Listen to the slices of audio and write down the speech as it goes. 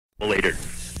later.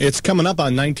 It's coming up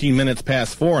on 19 minutes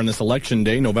past 4 on this election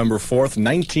day, November 4th,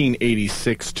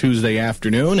 1986, Tuesday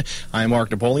afternoon. I'm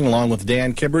Mark Napoleon along with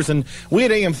Dan Kibbers, and we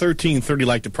at AM 1330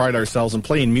 like to pride ourselves in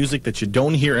playing music that you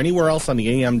don't hear anywhere else on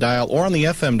the AM dial or on the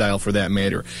FM dial for that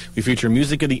matter. We feature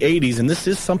music of the 80s, and this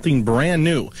is something brand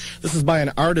new. This is by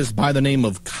an artist by the name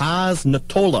of Cos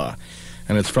Natola,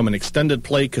 and it's from an extended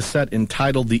play cassette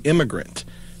entitled The Immigrant.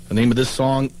 The name of this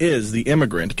song is The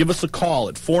Immigrant. Give us a call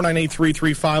at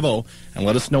 498-3350 and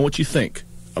let us know what you think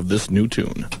of this new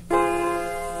tune.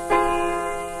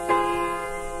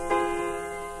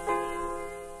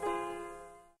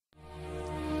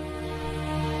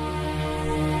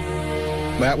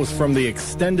 That was from the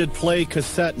extended play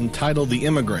cassette entitled The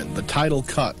Immigrant. The title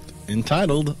cut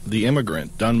entitled The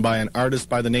Immigrant, done by an artist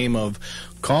by the name of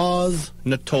Cos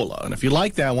Natola. And if you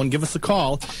like that one, give us a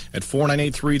call at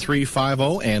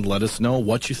 498-3350 and let us know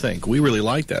what you think. We really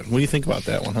like that. What do you think about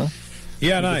that one, huh?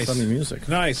 Yeah, nice. Sunday music.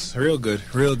 Nice. Real good.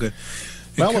 Real good.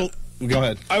 Well, go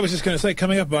ahead. I was just going to say,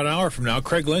 coming up about an hour from now,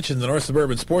 Craig Lynch in the North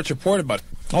Suburban Sports Report. But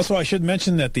also, I should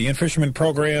mention that the Infisherman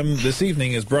program this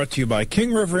evening is brought to you by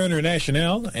King River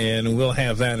International, and we'll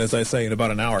have that, as I say, in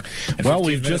about an hour. Well,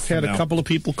 we've just had a couple of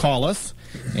people call us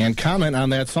and comment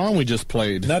on that song we just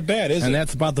played. Not bad, is it? And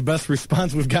that's about the best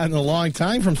response we've gotten in a long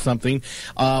time from something.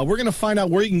 We're going to find out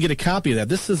where you can get a copy of that.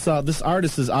 This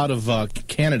artist is out of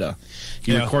Canada.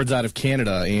 He records out of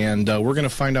Canada, and we're going to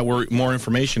find out more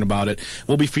information about it.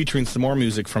 We'll be featuring some more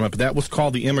music from it, but that was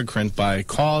called The Immigrant by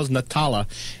Cos Natola,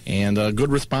 and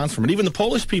good response from it. Even the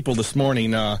Polish people this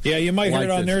morning you might hear it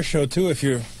on their show, too, if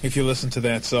you listen to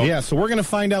that. So we're going to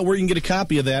find out where you can get a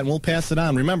copy of that, and we'll pass it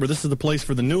on. Remember, this is the place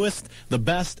for the newest, the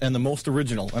best, and the most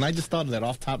original. And I just thought of that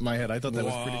off the top of my head. I thought that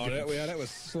was pretty good. That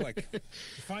was like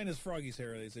fine as Froggy's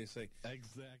hair, as they say.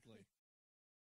 Exactly.